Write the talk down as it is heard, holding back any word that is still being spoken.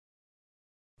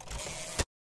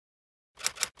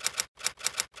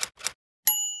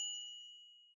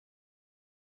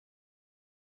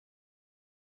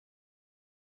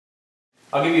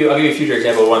I'll give you a future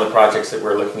example of one of the projects that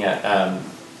we're looking at.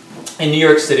 In New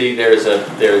York City, there's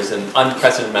an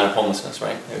unprecedented amount of homelessness,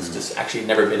 right? It's just actually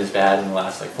never been as bad in the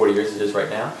last 40 years as it is right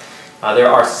now. There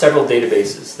are several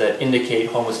databases that indicate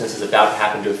homelessness is about to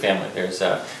happen to a family.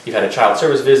 You've had a child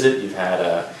service visit, you've had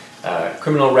a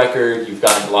criminal record, you've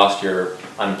lost your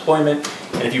unemployment,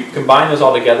 and if you combine those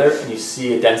all together and you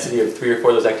see a density of 3 or 4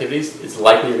 of those activities, it's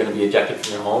likely you're going to be ejected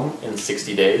from your home in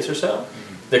 60 days or so.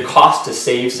 The cost to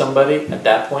save somebody at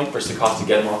that point versus the cost to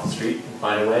get them off the street and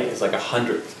find a way is like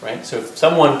 100th, right? So if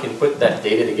someone can put that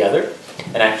data together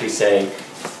and actually say,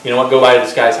 you know what, go by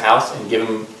this guy's house and give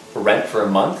him rent for a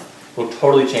month, will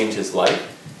totally change his life.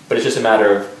 But it's just a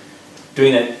matter of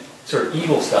doing that sort of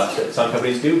evil stuff that some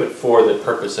companies do, but for the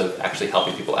purpose of actually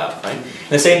helping people out, right? And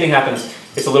the same thing happens,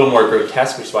 it's a little more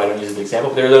grotesque, which is why I don't use it as an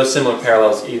example, but there are those similar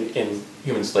parallels in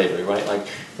human slavery, right? Like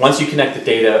once you connect the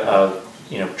data of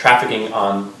trafficking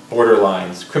on border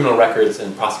lines, criminal records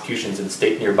and prosecutions in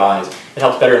state nearbys, it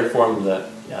helps better inform the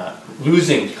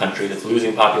losing country that's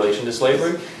losing population to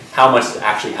slavery, how much is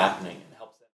actually happening. It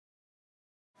helps them.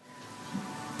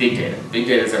 Big data. Big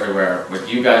data is everywhere. What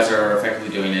you guys are effectively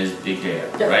doing is big data,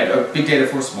 right? Or big data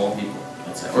for small people,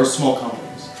 let's say, or small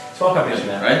companies. Small companies,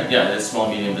 right? Yeah, it's small,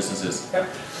 medium businesses. Yep.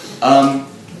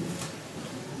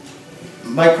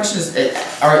 My question is,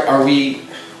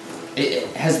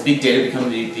 has big data become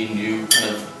the new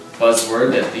kind of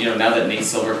buzzword that now that Nate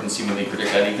Silver can seemingly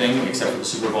predict anything except for the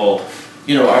Super Bowl?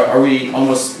 Are we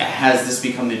almost, has this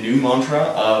become the new mantra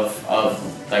of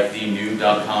like the new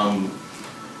 .com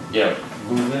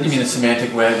movement? You mean the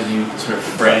semantic web, the new sort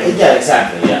of brand? Yeah,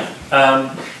 exactly. Yeah.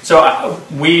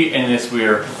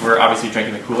 We're obviously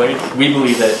drinking the Kool-Aid. We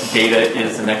believe that data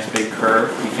is the next big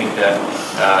curve. We think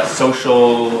that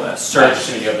social search.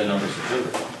 Actually, you have the numbers to prove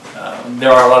it.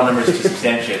 There are a lot of numbers to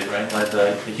substantiate it, right? Like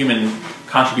the human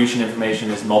contribution information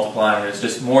is multiplying. There's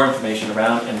just more information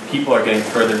around, and people are getting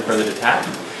further and further detached.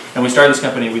 And we started this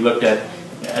company. We looked at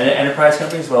enterprise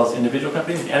companies as well as individual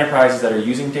companies. The enterprises that are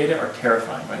using data are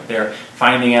terrifying, right? They're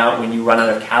finding out when you run out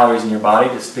of calories in your body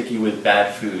to stick you with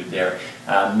bad food. They're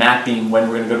mapping when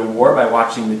we're going to go to war by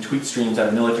watching the tweet streams out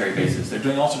of military bases. They're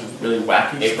doing all sorts of really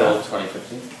wacky April stuff. April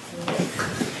 2015.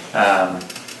 Yeah.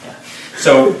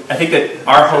 So I think that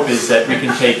our hope is that we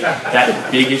can take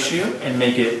that big issue and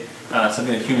make it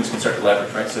something that humans can start to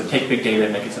leverage, right? So take big data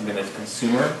and make it something that's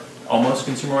almost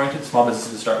consumer-oriented, small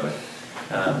businesses to start with.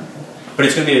 But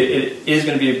it is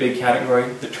going to be a big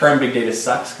category. The term big data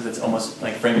sucks because it's almost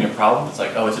like framing a problem. It's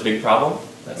like, oh, it's a big problem.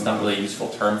 That's not really a useful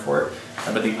term for it.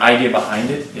 But the idea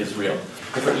behind it is real.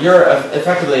 You're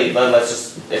effectively, let's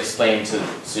just explain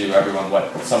to everyone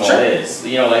what SumAll is.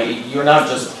 You're not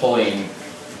just pulling,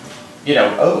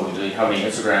 how many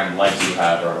Instagram likes you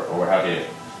have or what have you.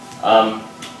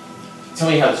 Tell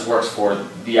me how this works for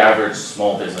the average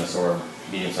small business or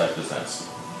medium-sized business.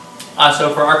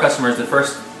 So for our customers,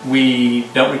 we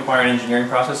don't require an engineering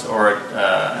process or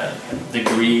a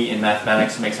degree in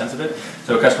mathematics to make sense of it.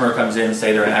 So a customer comes in,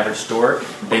 say they're an average store,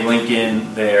 they link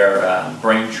in their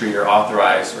Braintree or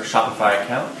Authorize or Shopify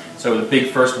account. So the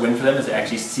big first win for them is to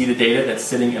actually see the data that's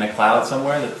sitting in a cloud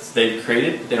somewhere that they've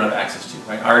created, they don't have access to.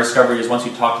 Right? Our discovery is once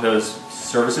you talk to those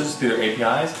services through their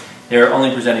APIs, they're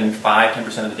only presenting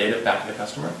 5–10% of the data back to the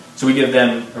customer. So we give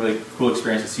them a really cool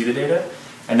experience to see the data.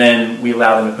 And then we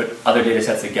allow them to put other data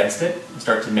sets against it and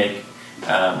start to make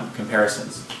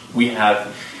comparisons.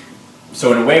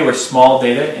 So in a way, we're small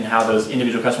data in how those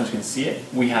individual customers can see it.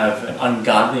 We have an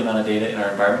ungodly amount of data in our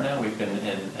environment now. We've been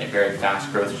in a very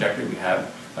fast growth trajectory. We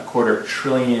have 250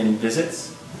 billion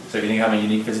visits. So if you think how many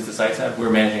unique visits the sites have, we're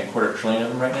managing 250 billion of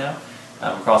them right now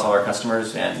across all our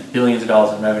customers, and billions of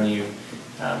dollars in revenue,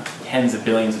 tens of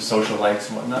billions of social likes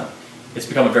and whatnot. It's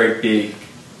become a very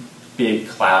big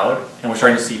cloud, and we're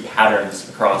starting to see patterns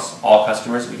across all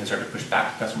customers that we can start to push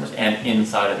back to customers and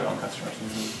inside of their own customers.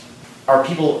 Are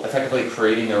people effectively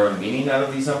creating their own meaning out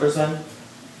of these numbers then?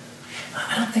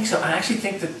 I don't think so. I actually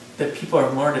think that people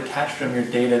are more detached from your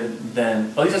data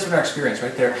than, at least that's been our experience,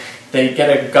 right? They get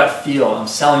a gut feel, I'm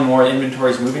selling more,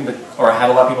 inventory is moving, or I have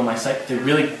a lot of people on my site. They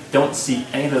really don't see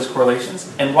any of those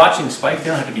correlations. And watching spikes, they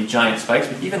don't have to be giant spikes,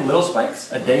 but even little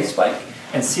spikes, a day spike,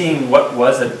 and seeing what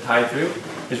was that tied through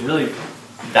is really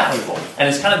valuable. And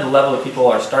it's kind of the level that people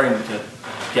are starting to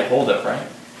get hold of, right?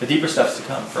 The deeper stuff's to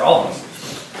come for all of us.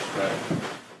 Right.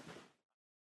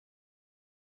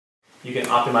 You can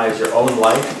optimize your own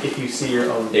life if you see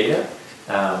your own data.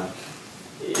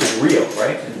 It's real,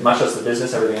 right? And much less the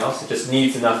business, everything else. It just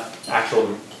needs enough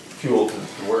actual fuel to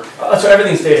work. So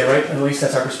everything's data, right? At least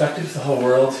that's our perspective. The whole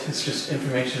world is just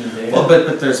information and data. Well,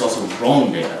 but there's also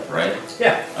wrong data, right?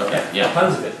 Yeah. Okay. Yeah.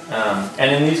 Tons of it.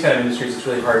 And in these kind of industries, it's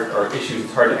really hard, or issues,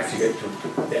 it's hard to actually get to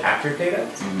the accurate data.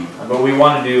 But what we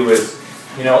want to do is,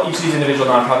 each of these individual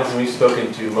nonprofits, and we've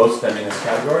spoken to most of them in this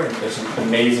category, and there's some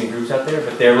amazing groups out there,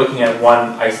 but they're looking at one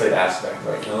isolated aspect,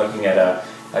 right? They're looking at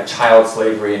a child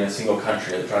slavery in a single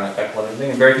country. They're trying to affect one thing,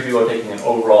 and very few people are taking an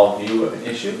overall view of an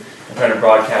issue and trying to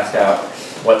broadcast out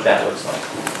what that looks like.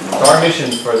 So our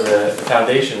mission for the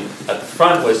foundation at the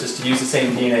front was just to use the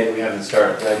same DNA that we have in the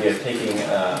startup, the idea of taking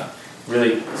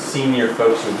really senior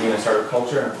folks who are being in startup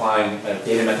culture and applying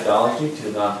data methodology to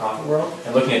the nonprofit world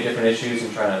and looking at different issues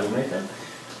and trying to illuminate them.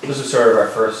 This is sort of our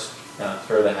first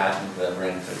throw the hat into the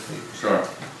ring, so to speak. Sure.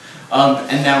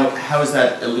 And now, how has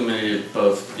that illuminated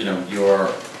both, your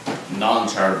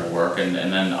non-charitable work and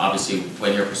then obviously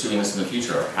when you're pursuing this in the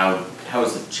future, how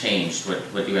has it changed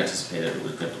what you anticipated it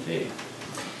was going to be?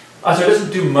 So it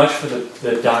doesn't do much for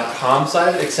the .com side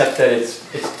of it, except that it's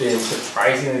been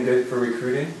surprisingly good for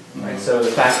recruiting. Right? So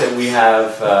the fact that we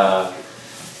have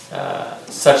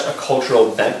such a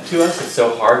cultural bent to us, it's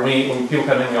so hard. When people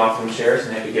come in, we offer them shares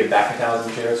and they have to give back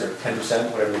 1,000 shares or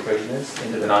 10%, whatever the equation is,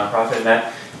 into the nonprofit, and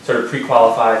that sort of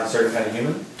pre-qualifies a certain kind of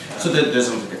human. So there's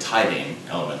like a tithing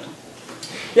element.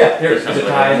 Yeah, there is. There's a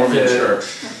tie Mormon to church.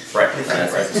 Right.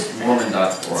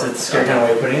 Mormon.org. It's a scary kind of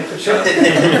way of putting it, for sure.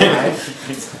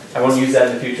 I won't use that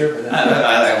in the future. But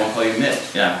I won't call you Mitt.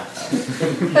 Yeah.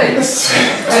 Thanks.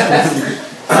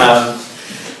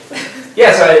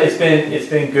 Yeah, so it's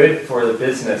been good for the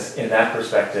business in that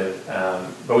perspective,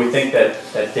 but we think that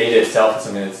data itself is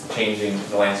something that's changing,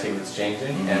 the landscape is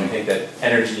changing, and we think that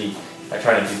energy,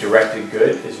 trying to do directed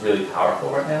good, is really powerful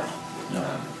right now.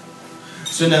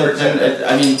 So now,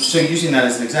 so using that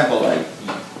as an example, like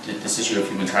this issue of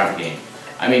human trafficking,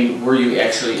 were you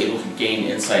actually able to gain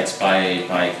insights by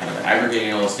kind of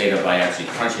aggregating all this data, by actually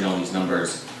crunching all these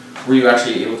numbers? Were you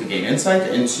actually able to gain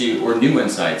insight into, or new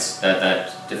insights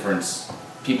that different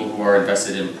people who are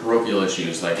invested in parochial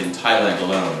issues, like in Thailand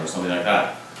alone or something like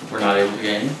that, were not able to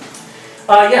gain?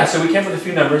 Yeah, so we came up with a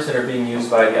few numbers that are being used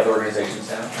by the other organizations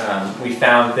now. We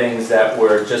found things that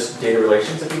were just data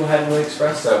relations that people hadn't really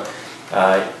expressed. So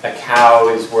a cow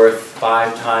is worth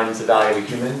 5 times the value of a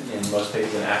human in most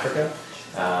places in Africa.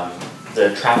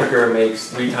 The trafficker makes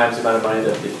 3 times the amount of money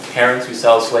that the parents who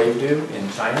sell slaves do in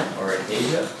China or in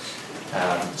Asia.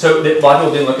 So a lot of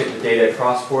people didn't look at the data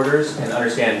across borders and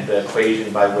understand the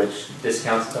equation by which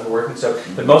discounts and stuff are working. So,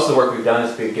 but most of the work we've done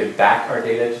is to give back our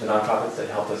data to the nonprofits that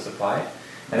helped us supply it.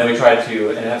 And then we tried to,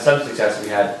 and have some success. We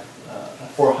had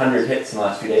 400 hits in the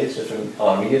last few days just from a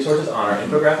lot of media sources on our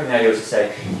infographic. The idea was to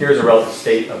say, here's a relative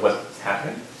state of what's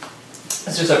happening.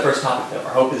 That's just our first topic, though.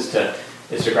 Our hope is to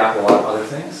grapple a lot of other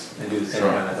things and do the same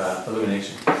kind of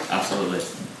illumination. Absolutely.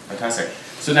 Fantastic.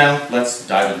 So now let's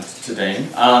dive into Dane.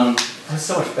 That's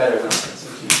so much better than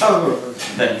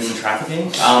than human trafficking?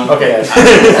 Okay.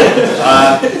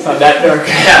 It's not that dark.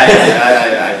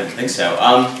 I didn't think so.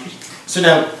 So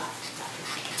now,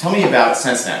 tell me about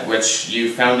SenseNet, which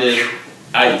you founded.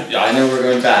 I know we're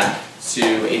going back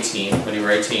to 18, when you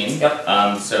were 18.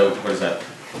 Yep. So what is that?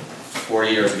 4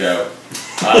 years ago.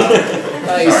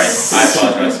 Nice. Sorry, I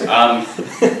apologize.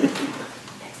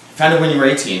 Founded when you were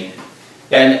 18.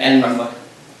 And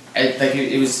like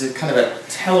it was a kind of a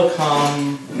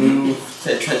telecom move.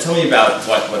 Tell me about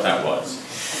what that was.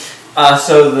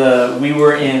 We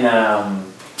were in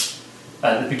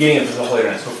the beginning of the whole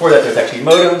internet. So before that, there was actually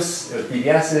modems. There was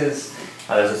BBSs.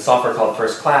 There was a software called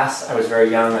First Class. I was very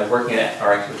young. I was working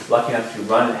I was lucky enough to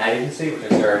run an ad agency, which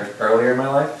I started earlier in my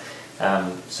life.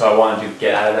 So I wanted to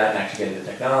get out of that and actually get into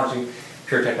technology.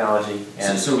 Pure technology.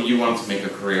 And so you wanted to make a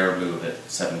career move at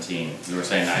 17. You were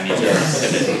saying, I need to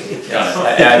pivot.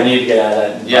 Got it. I need to get out of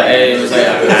that. Yeah, it was like,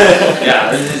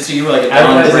 yeah. So you were like a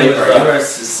Don Draper. You were a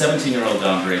 17-year-old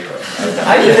Don Draper.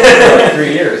 I did it for like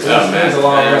 3 years. Oh, man. It was a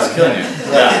long run. It was killing you.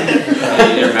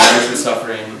 Yeah. Your marriage was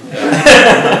suffering.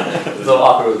 It was a little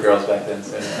awkward with girls back then.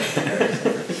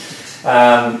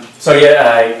 So I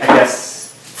guess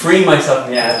freeing myself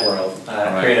from the ad world,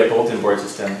 created a bulletin board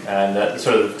system, and the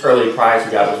sort of early prize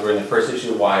we got was we're in the first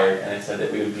issue of Wired, and it said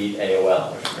that we would beat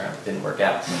AOL, which didn't work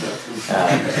out.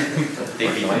 They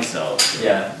beat themselves.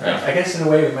 Yeah, right. I guess in a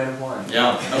way we might have won.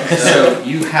 Yeah. Okay. So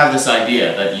you have this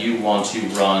idea that you want to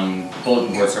run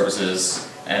bulletin board services,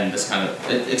 and this kind of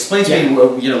explain to me,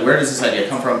 where does this idea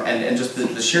come from, and just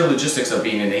the sheer logistics of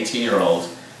being an 18-year-old.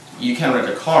 You can rent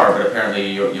a car, but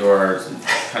apparently you're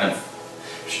kind of.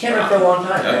 She can't rent for a long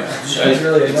time.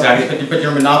 Really exactly, but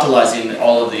you're monopolizing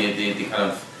all of the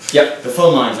kind of Yep. The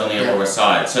phone line's on the Upper West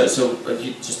Side. So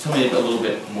you just tell me a little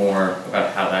bit more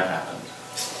about how that happened.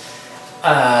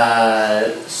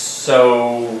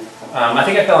 I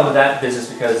think I fell into that business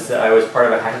because I was part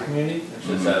of a hacker community, which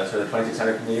was sort of the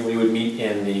 2600 community. We would meet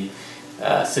in the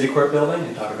City Court building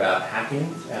and talk about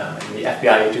hacking. And the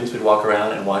FBI agents would walk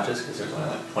around and watch us because there was only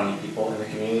like 20 people in the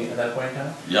community at that point in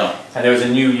time. Yeah. And there was a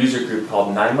new user group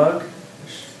called NIMUG,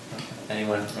 which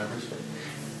anyone remembers, but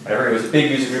whatever. It was a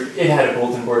big user group. It had a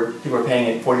bulletin board. People were paying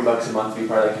it $40 a month to be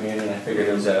part of that community, and I figured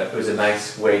it was a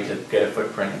nice way to get a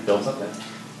footprint and build something.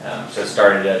 So I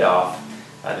started it off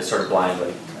just sort of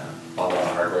blindly, bought a lot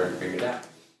of hardware and figured it out.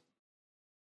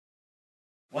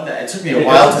 It took me a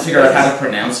while to figure out how to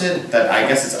pronounce it. That I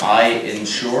guess it's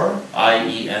I-Insure,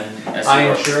 I-E-N-S-U-R.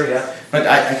 I-Insure, yeah. But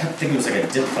I kept thinking it was like a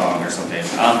diphthong or something.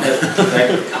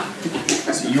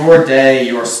 So Your Day,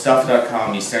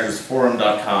 YourStuff.com,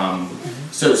 eStandardsForum.com.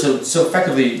 So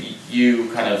effectively, you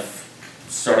kind of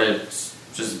started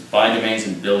just buying domains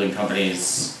and building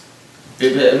companies.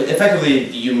 Effectively,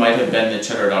 you might have been the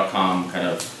Cheddar.com kind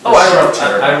of. Oh,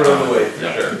 I rode the wave,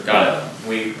 for sure. Got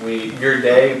it. Your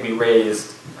Day, we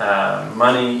raised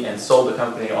money and sold the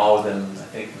company all within, I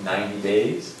think, 90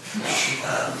 days.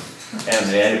 And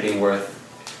it ended up being worth,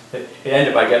 it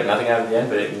ended up by getting nothing out of the end,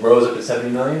 but it rose up to 70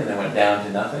 million and then went down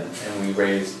to nothing. And we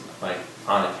raised like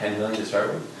on at 10 million to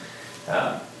start with.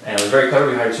 And it was very clever.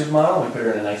 We hired a supermodel, we put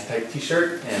her in a nice tight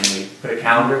t-shirt, and we put a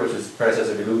calendar, which was the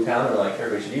predecessor of the Google Calendar. We're like,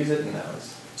 everybody should use it, and that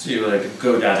was... So you were like a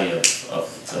GoDaddy of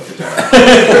the Terra.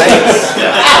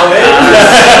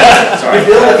 Sorry. You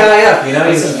build the guy up, you know,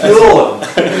 you can fuel him.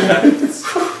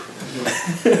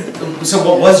 So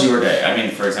what was Your Day? I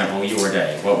mean, for example, Your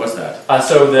Day, what was that?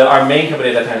 Our main company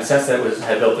at that time, SenseNet,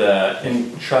 had built the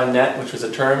intranet, which was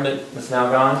a term that's now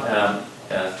gone.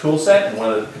 Tool set, and one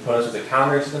of the components was a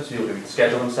calendar system, so people could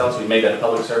schedule themselves. So we made that a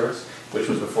public service, which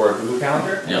was before Google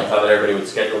Calendar. And I thought that everybody would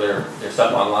schedule their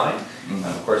stuff online.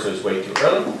 Of course, it was way too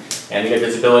early. And to get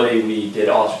visibility, we did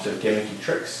all sorts of gimmicky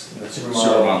tricks. In the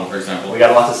Supermodel, for example. We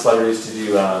got lots of celebrities to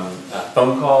do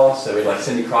phone calls. So we had like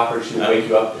Cindy Crawford. She would wake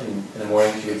you up in the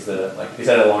morning. She was if you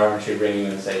set an alarm, she would ring you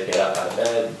and say, "Get up out of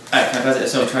bed." Fantastic.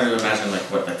 So I'm trying to imagine like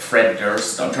Fred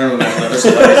Durst. I'm trying to imagine other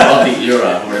celebrities of the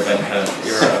era would have been kind of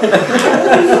era.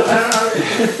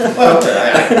 Well,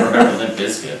 I can remember Limp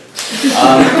Bizkit.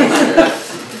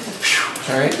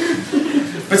 Alright.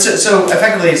 But so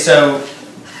effectively,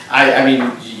 I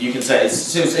mean, you could say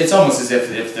it's almost as if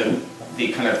the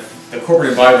kind of the corporate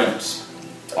environment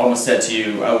almost said to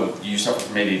you, "Oh, you suffer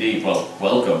from ADD. Well,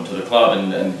 welcome to the club,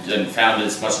 and found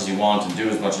as much as you want, and do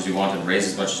as much as you want, and raise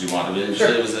as much as you want." It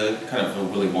was a kind of a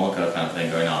Willy Wonka kind of thing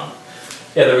going on.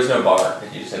 Yeah, there was no bar.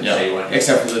 You just had to say you wanted.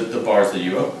 Except for the bars that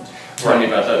you opened. Tell me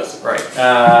about those.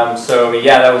 Right. So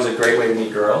yeah, that was a great way to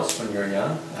meet girls when you were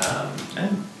young.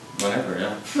 And whenever,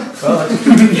 yeah. Well,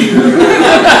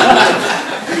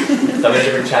 some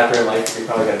different chapter in life, you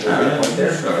probably got a good point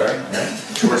there. Sure.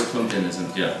 George Plimpton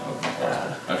isn't, yeah.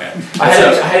 Okay. I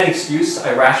had an excuse.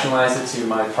 I rationalized it to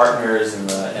my partners and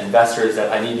the investors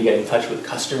that I need to get in touch with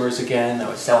customers again. I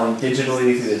was selling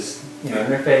digitally through this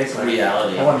interface.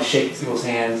 Reality. I wanted to shake people's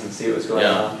hands and see what was going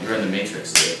on. You're in the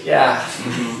Matrix, dude. Yeah.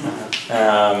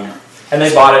 And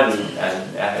they bought it,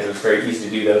 and it was very easy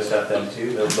to do those stuff then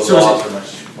too. The laws were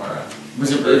much more...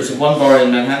 Was it one bar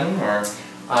in Manhattan, or...?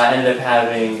 I ended up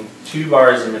having 2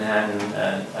 bars in Manhattan,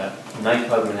 a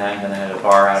nightclub in Manhattan, and I had a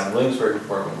bar out in Williamsburg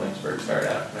before when Williamsburg started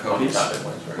out. Copies? It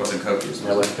wasn't Copies.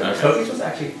 No, it wasn't Copies. Okay. Copies was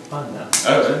actually fun though.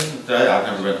 Oh, I've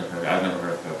never been to Copies. I've never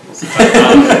heard of Copies.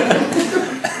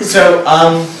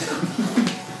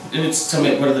 Tell me,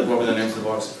 what were the names of the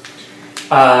bars?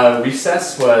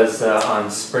 Recess was on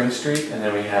Spring Street, and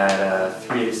then we had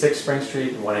 386 Spring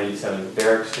Street and 187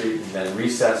 Barrack Street, and then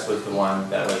Recess was the one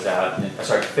that was out,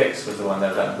 Fix was the one that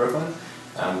was out in Brooklyn,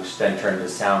 which then turned to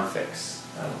Sound Fix,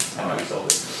 and we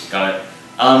sold it. Got it.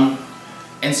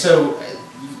 And so,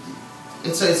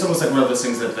 it's almost like one of those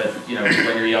things that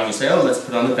when you're young you say, oh, let's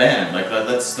put on a band, like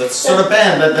let's start a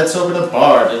band, let's open a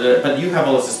bar, but you have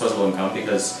all this disposable income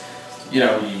because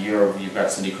you've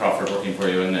got Cindy Crawford working for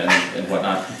you and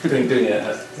whatnot. Doing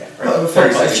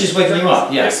it. She's waking you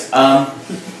up. Yes.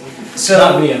 So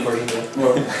not me,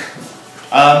 unfortunately.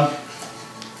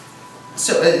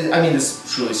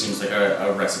 This truly seems like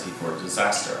a recipe for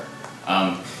disaster.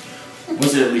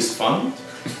 Was it at least fun?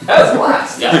 That was a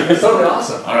blast. Yeah, it was totally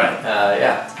awesome. All right.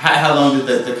 Yeah. How long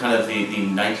did the kind of the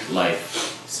nightlife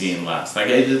scene last? Like,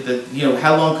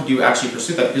 how long could you actually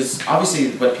pursue that? Because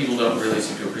obviously, what people don't really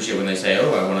seem to appreciate when they say,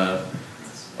 "Oh, I want to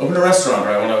open a restaurant or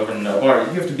I want to open a bar,"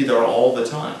 you have to be there all the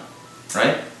time,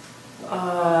 right?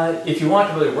 If you want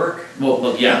to really work.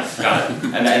 Well, yeah, got it.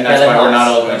 And that's why we're not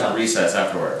all going to recess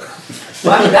afterward.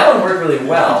 Well, actually, that one worked really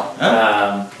well,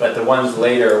 but the ones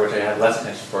later, which I had less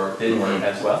attention for, didn't work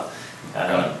as well.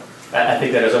 I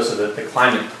think that it was also the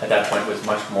climate at that point was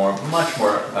much more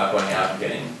about going out and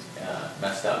getting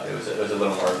messed up. It was a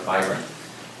little more vibrant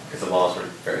because the laws were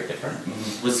very different.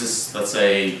 Was this, let's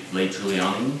say, late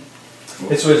Giuliani?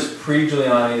 This was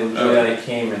pre-Giuliani, and Giuliani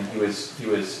came, and he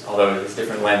was, although it was a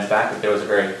different lens back, but there was a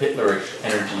very Hitlerish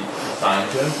energy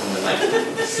assigned to him from the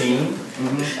night scene,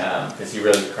 because he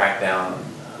really cracked down on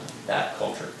that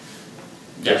culture.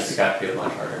 Yes, it got to be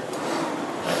much harder.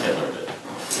 Like Hitler did.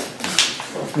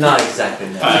 Not exactly,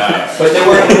 no. But there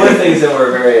were things that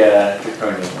were very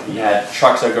draconian. You had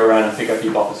trucks that go around and pick up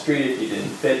people off the street if you didn't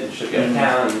fit and ship you out of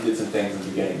town, and you did some things in the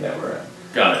beginning that were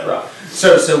rough.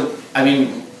 So I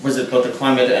mean, was it both the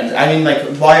climate and, I mean, like,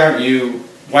 why aren't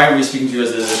we speaking to you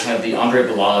as kind of the Andre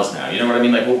Balazs now? You know what I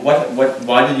mean? Like,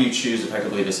 why did you choose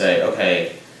effectively to say,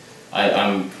 okay,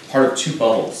 I'm part of two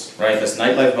bubbles, right? This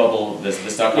nightlife bubble, this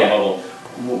 .com bubble.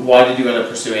 Why did you end up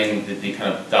pursuing the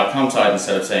kind of .com side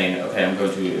instead of saying, okay, I'm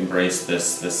going to embrace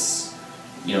this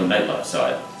nightlife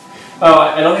side? Oh,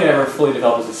 I don't think I ever fully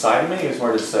developed as a side of me. It was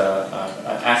more just an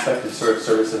aspect of sort of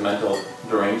service and mental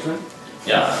derangement.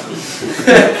 Yeah.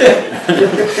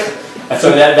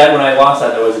 So that when I lost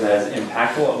that wasn't as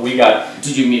impactful.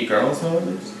 Did you meet girls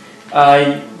nowadays?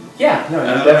 Yeah, no,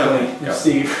 you definitely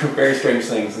see very strange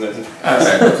things in those.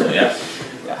 Yeah.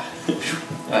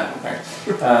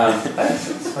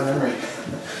 That's fun memory.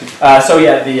 So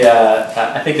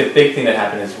yeah, I think the big thing that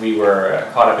happened is we were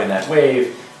caught up in that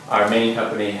wave. Our main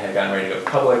company had gotten ready to go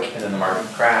public, and then the market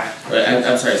crashed.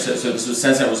 I'm sorry. So this was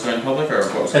Sense was going public, or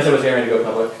what was? Sense was getting ready to go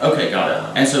public. Okay, got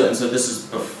it. And so this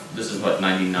is what,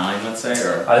 99, let's say,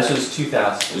 or? This was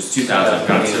 2000. It was 2000.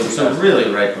 Got it. So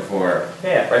really right before.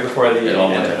 Yeah, right before it all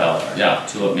went to hell. Yeah,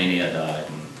 Tulip Mania died.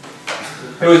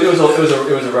 It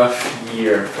was a rough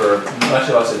year for much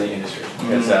of us in the industry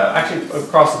because actually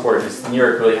across the board, New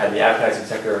York really had the advertising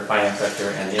sector, finance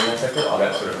sector, and the internet sector all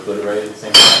got sort of obliterated at the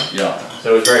same time. Yeah.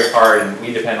 So it was very hard, and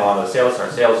we depend on those sales. Our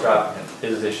sales dropped, we had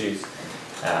business issues.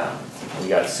 We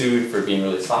got sued for being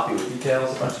really sloppy with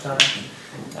details a bunch of times,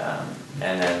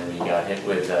 and then we got hit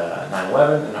with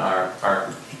 9/11, and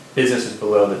our business was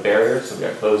below the barrier, so we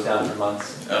got closed down for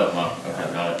months. Oh, wow.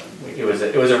 Okay, got it.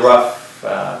 It was a rough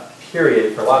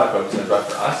period for a lot of folks, and it was rough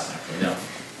for us. Yeah.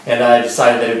 And I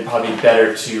decided that it would probably be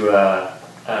better to,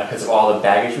 because of all the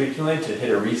baggage we accumulated, to hit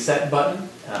a reset button,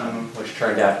 which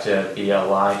turned out to be a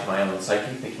lie to my own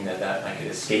psyche, thinking that I could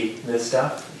escape this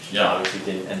stuff, which obviously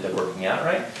didn't end up working out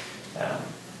right,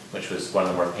 which was one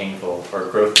of the more painful or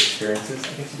growth experiences,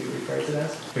 I guess you could rephrase it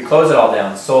as. We closed it all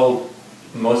down, sold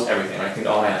most everything. I cleaned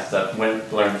all my assets up, learned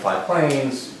to fly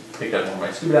planes, picked up one of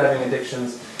my scuba diving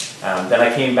addictions. Then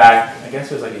I came back, I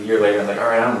guess it was like a year later, I was like, all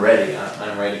right, I'm ready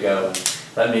to go.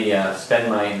 Let me spend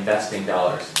my investing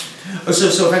dollars. Oh,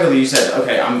 so effectively you said,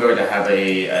 okay, I'm going to have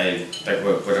like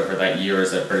whatever that year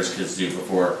is that British kids do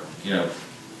before,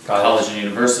 college and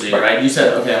university, right? You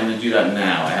said, okay, I'm going to do that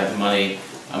now. I have the money,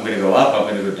 I'm going to go up, I'm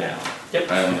going to go down. Yep.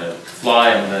 I'm going to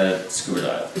fly, I'm going to scuba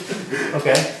dive.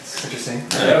 Okay, that's interesting.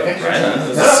 Okay. Right,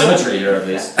 there's a symmetry here at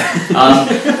least.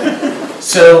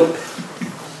 So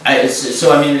this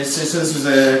was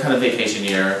a kind of vacation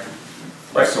year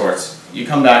of sorts. You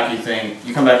come back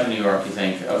to New York, you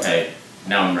think, okay,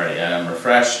 now I'm ready. I'm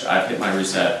refreshed, I've hit my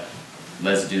reset,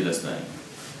 let's do this thing.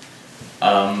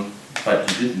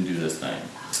 But you didn't do this thing.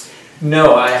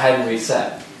 No, I hadn't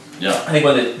reset. Yeah. I think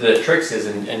one of the tricks is,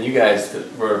 and you guys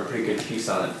were a pretty good piece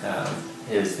on it,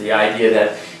 is the idea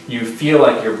that you feel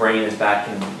like your brain is back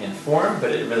in form,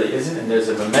 but it really isn't, and there's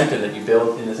a momentum that you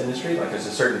build in this industry, like there's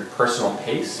a certain personal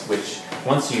pace, which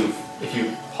if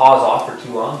you pause off for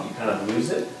too long, you kind of lose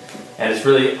it, and it's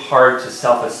really hard to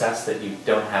self-assess that you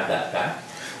don't have that back.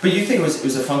 But you think it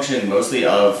was a function mostly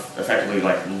of effectively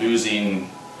like losing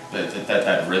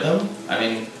that rhythm? I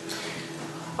mean...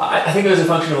 I think it was a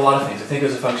function of a lot of things. I think it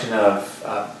was a function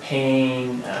of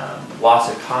pain, loss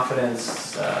of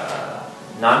confidence,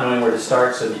 not knowing where to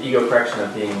start, so the ego correction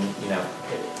of being,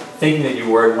 thinking that you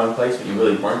were in one place but you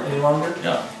really weren't any longer.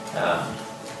 Yeah.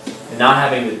 And not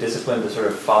having the discipline to sort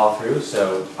of follow through.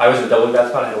 So I was in a double bad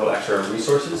spot. I had a little extra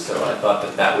resources, so I thought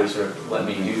that would sort of let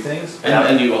me do things.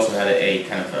 And you also had a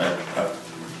kind of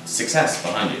a success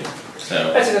behind you.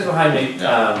 So. That success behind me.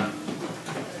 Yeah.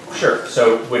 Sure.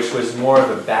 So, which was more of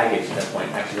a baggage at that point,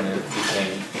 actually, when it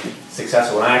became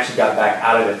successful. When I actually got back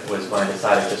out of it was when I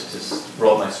decided just to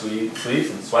roll up my sleeves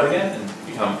and sweat again and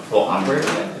become full operator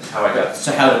again. Is how I got.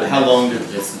 So how long did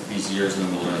these years in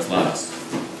the wilderness last?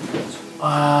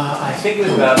 I think it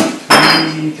was about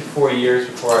 3 to 4 years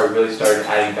before I really started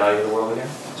adding value to the world again.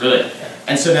 Really?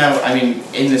 And so now, I mean,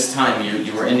 in this time,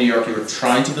 you were in New York, you were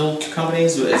trying to build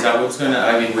companies? Is that what's going to,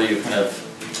 I mean, were you kind of...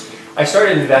 I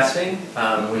started investing,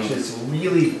 which is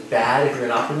really bad if you're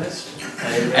an optimist.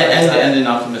 And an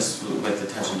optimist with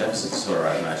attention deficit disorder,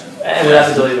 I imagine. And without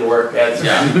the ability to work, it's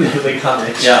really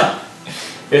combination. Yeah.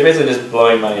 It was basically just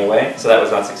blowing money away, so that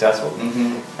was not successful.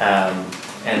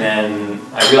 And then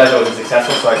I realized I wasn't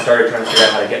successful, so I started trying to figure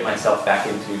out how to get myself back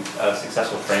into a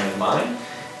successful frame of mind,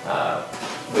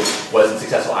 which wasn't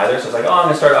successful either. So I was like, oh, I'm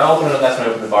going to start, I'll open it, that's when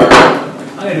I open the bar.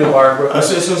 I'm going to do a bar.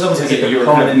 So it's almost like you were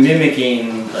kind of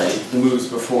mimicking like, the moves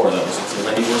before that was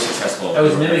like you were successful. I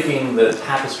was mimicking the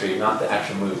tapestry, not the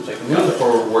actual moves. Like the moves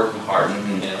before were working hard,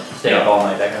 you know, staying up all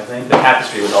night, that kind of thing. The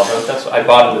tapestry was all those stuff. So I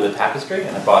bought into the tapestry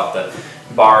and I bought the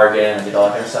bar again and did all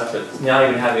that kind of stuff. But not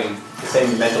even having the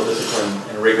same mental discipline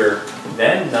and rigor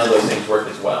then, none of those things worked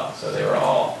as well. So they were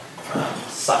all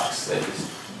sucks.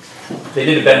 They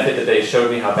did a benefit that they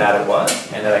showed me how bad it was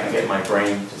and that I could get my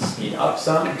brain to speed up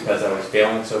some because I was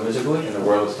failing so miserably and the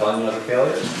world was telling me I was a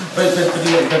failure.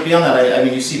 But beyond that, I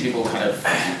mean, you see people kind of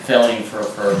failing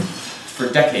for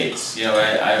decades. You know,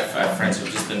 I have friends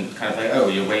who've just been kind of like, oh,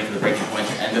 you're waiting for the breaking point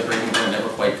and the breaking point never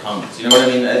quite comes. You know what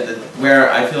I mean? Where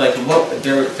I feel like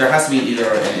there has to be either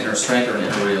an inner strength or an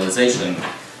inner realization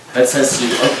that says to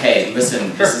you, okay,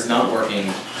 listen, this is not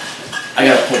working. I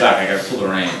got to pull back. I got to pull the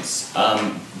reins.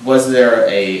 Was there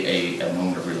a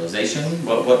moment of realization?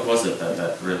 What was it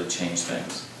that really changed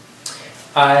things?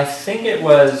 I think it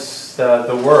was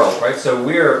the world, right? So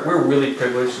we're really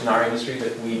privileged in our industry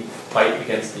that we fight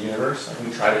against the universe. Like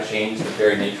we try to change the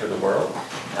very nature of the world.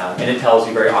 And it tells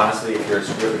you very honestly if you're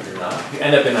screwed or if you're not. If you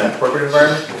end up in a corporate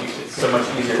environment, it's so much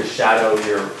easier to shadow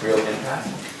your real impact.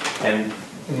 And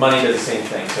money does the same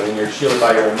thing. So when you're shielded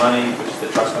by your own money, which is the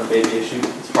trust fund baby issue,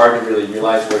 it's hard to really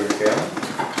realize where you're failing.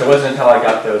 So it wasn't until I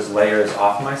got those layers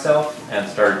off myself and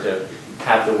started to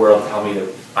have the world tell me that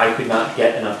I could not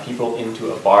get enough people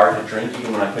into a bar to drink,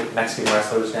 even when I put Mexican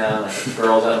wrestlers down, I put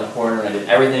girls out in the corner, and I did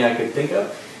everything I could think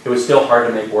of. It was still hard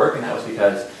to make work, and that was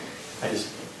because I just,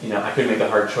 I couldn't make the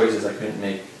hard choices. I couldn't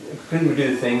do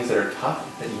the things that are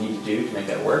tough that you need to do to make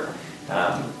that work.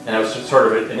 And I was just sort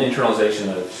of an internalization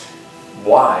of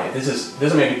why. This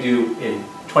doesn't make me do in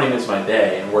 20 minutes of my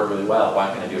day and work really well. Why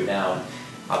can't I do it now? And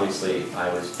obviously, I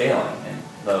was failing, and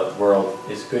the world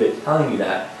is good at telling you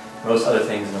that. Most other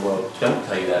things in the world don't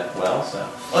tell you that well, so.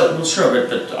 Well, sure,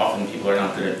 but often people are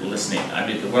not good at listening. I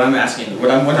mean, what I'm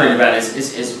wondering about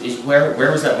is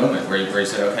where was that moment where you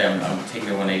said, okay, I'm taking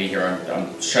a 180 here,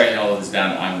 I'm shutting all of this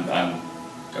down, I'm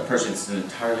approaching this in an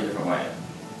entirely different way.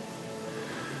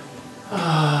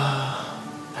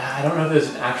 I don't know if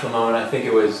there's an actual moment. I think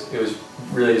it was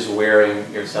really just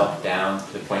wearing yourself down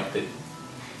to the point that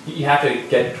you have to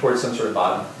get towards some sort of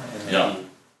bottom. Yeah.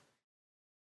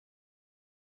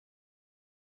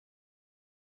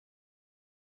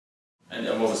 And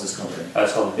what was this company?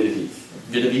 It's called Vidavi.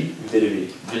 Vidavi? Vidavi.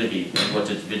 Vidavi. And what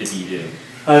did Vidavi do?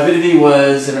 Vidavi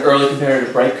was an early competitor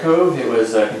to Brightcove. It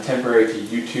was contemporary to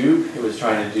YouTube. It was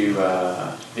trying to do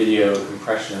video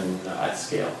compression at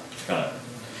scale. Got it.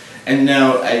 And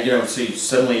now, so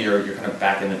suddenly you're kind of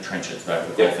back in the trenches, back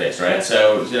with full face, right?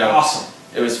 So, awesome.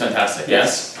 It was fantastic.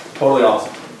 Yes? Totally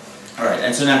awesome. All right.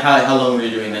 And so now, how long were you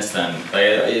doing this then? Like,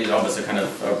 it almost a kind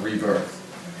of a rebirth.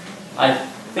 I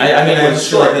just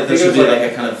feel like there should be like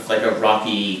a kind of like a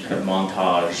rocky kind of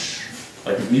montage.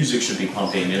 Like music should be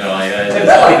pumping, right? Yeah,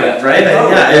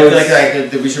 I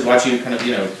feel like we should watch you kind of,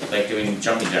 like doing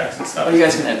jumping jacks and stuff. Oh, you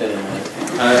guys can edit it in.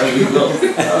 We will.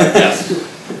 Yes.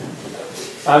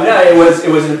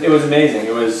 It was amazing.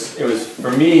 It was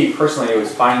for me personally. It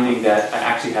was finding that I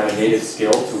actually had a native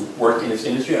skill to work in this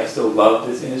industry. I still love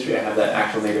this industry. I have that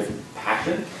actual native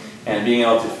passion, and being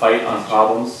able to fight on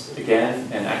problems again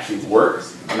and actually work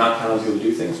and not telling people to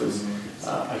do things was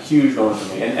a huge moment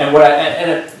for me. And what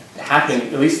ended up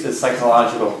happening, at least the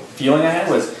psychological feeling I had,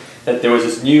 was that there was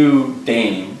this new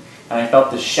Dane, and I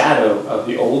felt the shadow of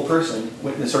the old person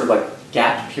with this sort of like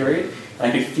gap period.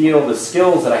 And I could feel the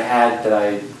skills that I had that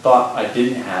I thought I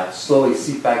didn't have slowly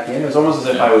seep back in. It was almost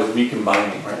as if I was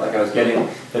recombining, right? Like I was getting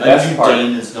the best part.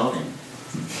 Dane is dawning.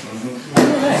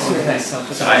 Nice.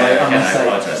 I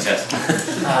apologize. Yes.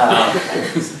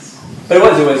 But it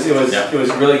was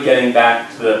really getting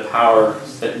back to the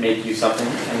powers that make you something,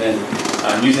 and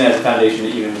then using that as a foundation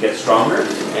to even get stronger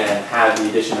and have the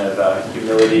addition of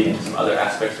humility and some other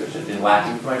aspects which had been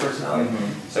lacking for my personality.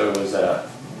 So it was.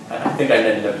 I think I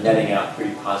ended up netting out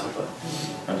pretty positively.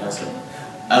 Fantastic.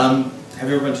 Have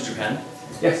you ever been to Japan?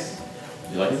 Yes.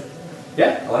 You like it?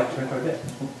 Yeah, I like Japan quite a bit.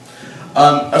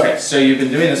 Okay, so you've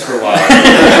been doing this for a while.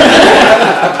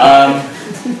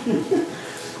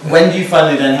 When do you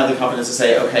finally then have the confidence to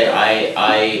say, okay,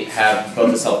 I have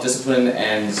both the self-discipline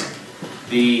and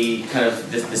the kind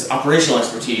of this operational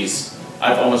expertise,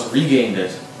 I've almost regained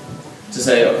it, to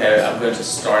say, okay, I'm going to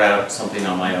start out something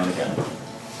on my own again?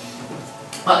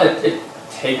 It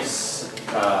takes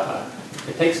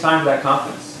time for that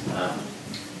confidence.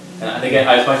 And I think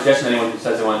my suggestion to anyone who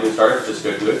says they want to do a startup is just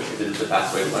go do it, because it is the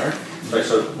fast way to learn. So I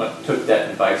sort of took that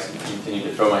advice and continued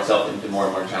to throw myself into more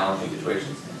and more challenging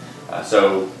situations.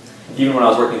 So even when I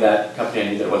was working at that company,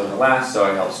 I knew that it wasn't going to last, so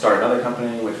I helped start another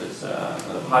company, which was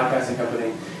another podcasting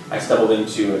company. I stumbled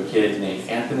into a kid named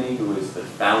Anthony, who was the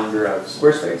founder of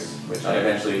SquareSpace, which I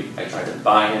tried to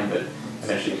buy him, but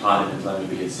eventually conned him into letting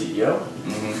me be his CEO.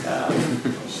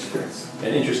 It's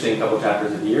an interesting couple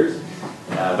chapters of years.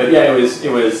 But yeah, it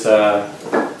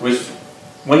was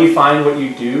when you find what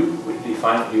you do, when you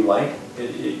find what you like,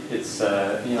 it's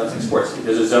like sports.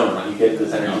 There's a zone, like you get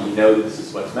this energy, you know that this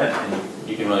is what's meant, and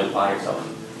you can really apply yourself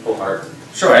full heart.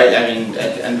 Sure, I mean,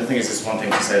 and the thing is, it's one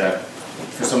thing to say that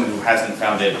for someone who hasn't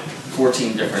founded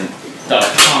 14 different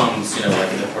 .coms,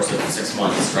 like in the course of 6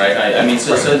 months, right? I mean,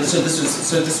 so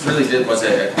this really was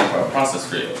a kind of a process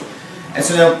for you. And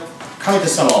so now, coming to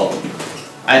SumAll,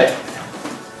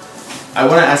 I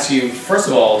want to ask you, first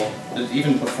of all,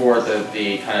 even before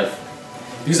the kind of,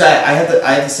 because I had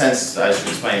the sense, I should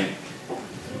explain,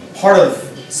 part of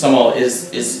SumAll is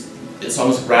it's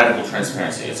almost radical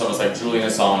transparency. It's almost like Julian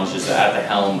Assange is at the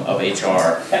helm of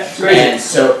HR. That's great. And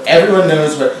so everyone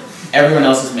knows what everyone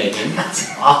else is making.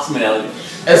 That's awesome analogy.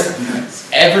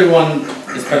 Everyone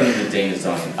is better than the Dane is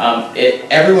doing.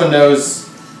 Everyone knows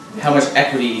how much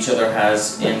equity each other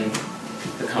has in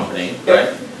the company,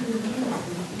 right?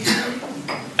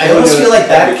 I almost feel like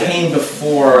that came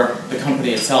before the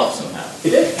company itself somehow.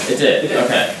 It did. It did.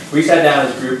 Okay. We sat down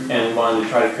as a group and wanted to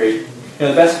try to create.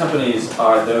 The best companies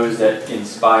are those that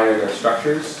inspire their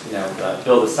structures.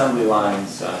 Build assembly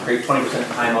lines, create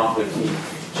 20% time off the team,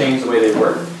 change the way they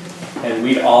work. And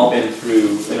we'd all been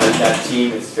through, that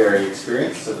team is very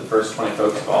experienced, so the first 20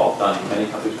 folks have all done many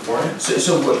companies before it.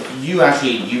 So you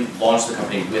launched the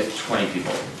company with 20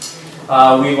 people?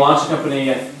 We launched the company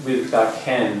with about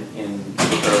 10 in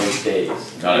the early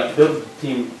days. Got it. We built the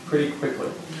team pretty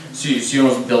quickly. So you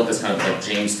almost built this kind of like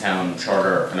Jamestown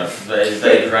charter kind of, is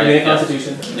that right? We made a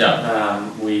constitution.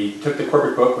 Yeah. We took the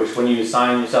corporate book, which when you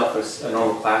assign yourself a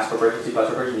normal class corporation, C class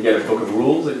corporation, you get a book of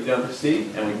rules that you don't have to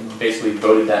see, and we basically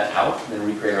voted that out and then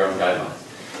recreated our own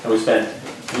guidelines. And we spent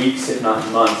weeks, if not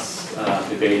months,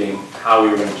 debating how we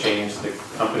were going to change the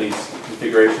company's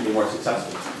configuration to be more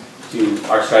successful.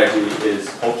 Our strategy is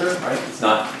culture, right? It's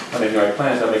not making the right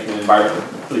plans, it's not making an environment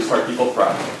where really smart people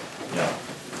thrive. Yeah.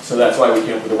 So that's why we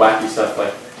came up with the wacky stuff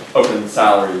like open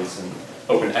salaries and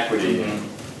open equity and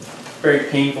very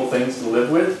painful things to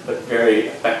live with, but very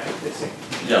effective, they seem.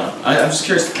 Yeah. I'm just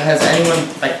curious, has anyone,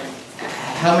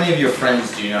 how many of your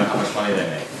friends do you know how much money they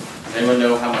make? Does anyone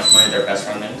know how much money their best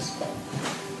friend makes?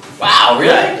 Wow,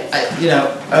 really?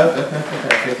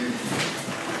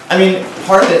 I mean,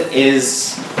 part of it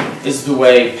is the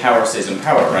way power stays in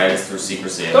power, right? It's through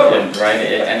secrecy,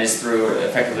 and it's through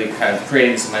effectively kind of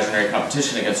creating this imaginary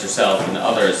competition against yourself and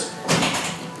others.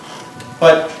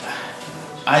 But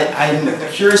I'm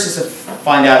curious to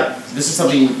find out, this is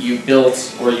something you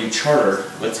built or you chartered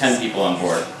with 10 people on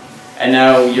board, and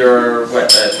now you're,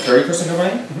 what, a 30-person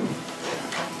company? Mm-hmm.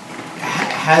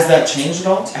 Has that changed at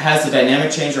all? Has the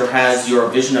dynamic changed, or has your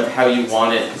vision of how you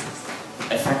want it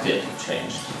affected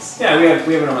changed? Yeah, we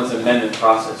have an almost amendment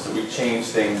process, so we change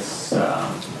things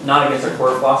not against our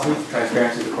core philosophy.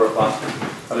 Transparency is the core philosophy,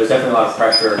 but there's definitely a lot of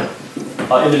pressure.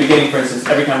 In the beginning, for instance,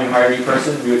 every time we hired a new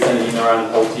person, we would send an email around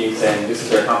the whole team saying, this is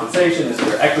their compensation, this is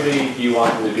their equity, do you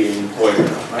want them to be an employee or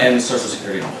not? Right? And Social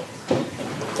Security number.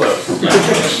 Close.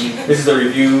 This is a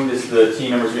review, this is the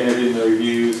team members we interviewed in the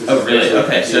reviews. This is really?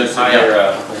 Okay, so an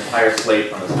entire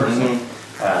slate on this person.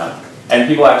 And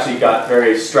people actually got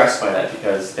very stressed by that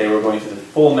because they were going through the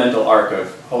full mental arc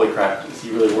of, holy crap, is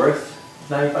he really worth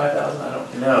 $95,000? I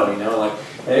don't know, like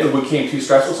it became too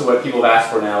stressful. So what people have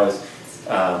asked for now is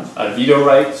a veto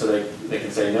right, so they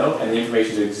can say no, and the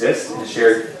information to exist in a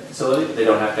shared facility, but they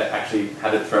don't have to actually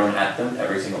have it thrown at them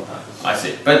every single time. I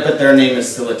see, but their name is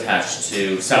still attached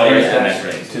to salary and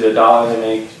equity, to the dollar they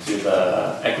make, to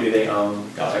the equity they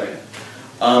own, everything.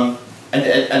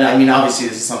 And I mean, obviously,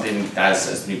 this is something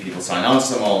as new people sign on to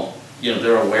SumAll,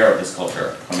 they're aware of this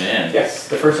culture coming in. Yes,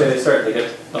 the first day they start, they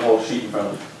get the whole sheet in front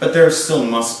of them. But there still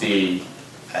must be,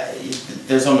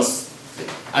 there's almost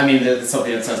I mean, that's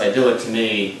something that sounds idyllic to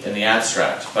me in the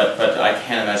abstract, but I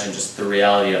can't imagine just the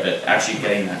reality of it, actually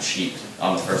getting that sheet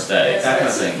on the first day, that kind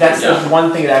of thing. That's the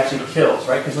one thing that actually kills,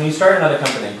 right? Because when you start another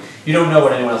company, you don't know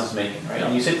what anyone else is making, right?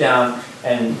 And you sit down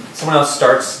and someone else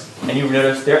starts and you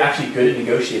notice they're actually good at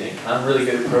negotiating. I'm really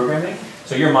good at programming.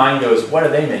 So your mind goes, what are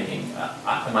they making?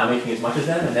 Am I making as much as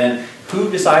them? And then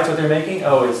who decides what they're making?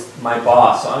 Oh, it's my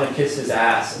boss, so I'm going to kiss his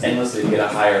ass endlessly to get a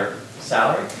higher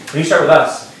salary. When you start with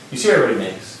us, you see what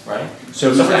everybody makes, right? So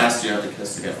whose ass do you have to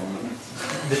kiss to get one?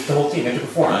 The whole team, you have to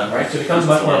perform, right? So it becomes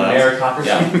much more meritocracy.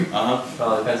 Yeah.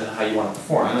 Well, it depends on how you want to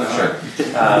perform, Sure.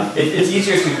 It's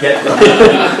easier to get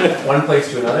from one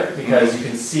place to another because you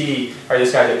can see, all right,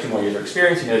 this guy's got 2 more years of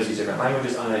experience, he knows these different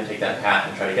languages, I'm going to take that path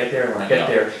and try to get there, and when I get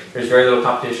there, there's very little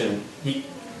competition.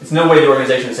 It's no way the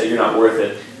organization can say you're not worth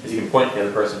it, because you can point to the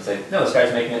other person and say, no, this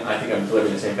guy's making it, I think I'm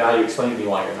delivering the same value, explain to me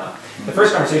why you're not. The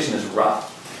first conversation is rough.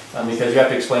 Because you have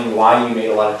to explain why you made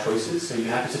a lot of choices. So you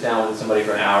have to sit down with somebody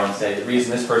for an hour and say, the reason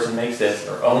this person makes this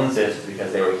or owns this is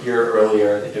because they were here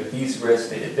earlier, they took these risks,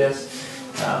 they did this.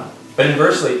 But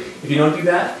inversely, if you don't do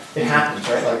that, it happens,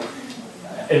 right?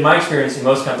 Like, in my experience in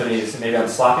most companies, maybe I'm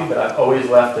sloppy, but I've always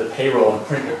left the payroll and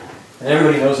printer. And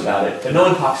everybody knows about it, but no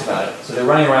one talks about it. So they're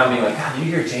running around being like, God, did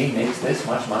you hear Jane makes this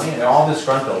much money? And they're all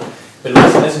disgruntled. But at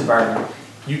least in this environment,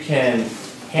 you can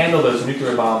handle those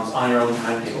nuclear bombs on your own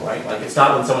timetable, right? Like, it's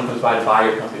not when someone comes by to buy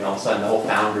your company and all of a sudden the whole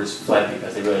founders fled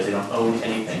because they realize they don't own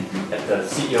anything. That the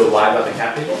CEO lied about the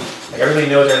cap table. Like, everybody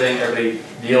knows everything, everybody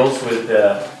deals with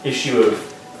the issue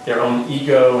of their own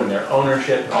ego and their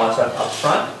ownership and all that stuff up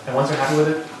front, and once they're happy with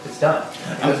it, it's done.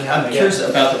 I'm curious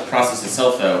about the process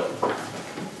itself though.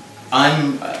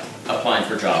 I'm applying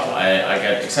for a job. I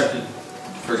get accepted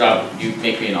for a job, you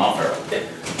make me an offer.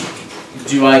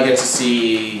 Do I get to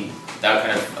see that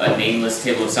kind of a nameless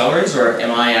table of salaries, or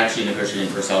am I actually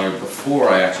negotiating for a salary before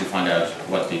I actually find out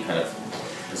what the kind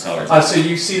of the salaries are? So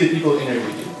you see the people who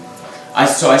interviewed you.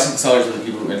 So I see the salaries of the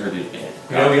people who interviewed me.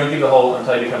 You know, we don't give the whole,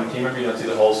 until you become a team member, you don't see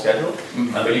the whole schedule.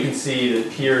 But you can see the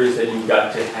peers that you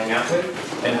got to hang out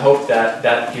with and hope that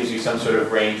that gives you some sort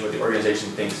of range what the organization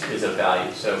thinks is of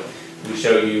value. So we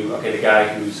show you, okay, the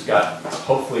guy who's got,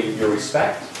 hopefully, your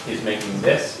respect is making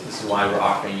this is why we're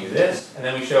offering you this. And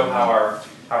then we show how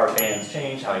our bands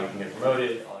change, how you can get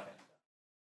promoted.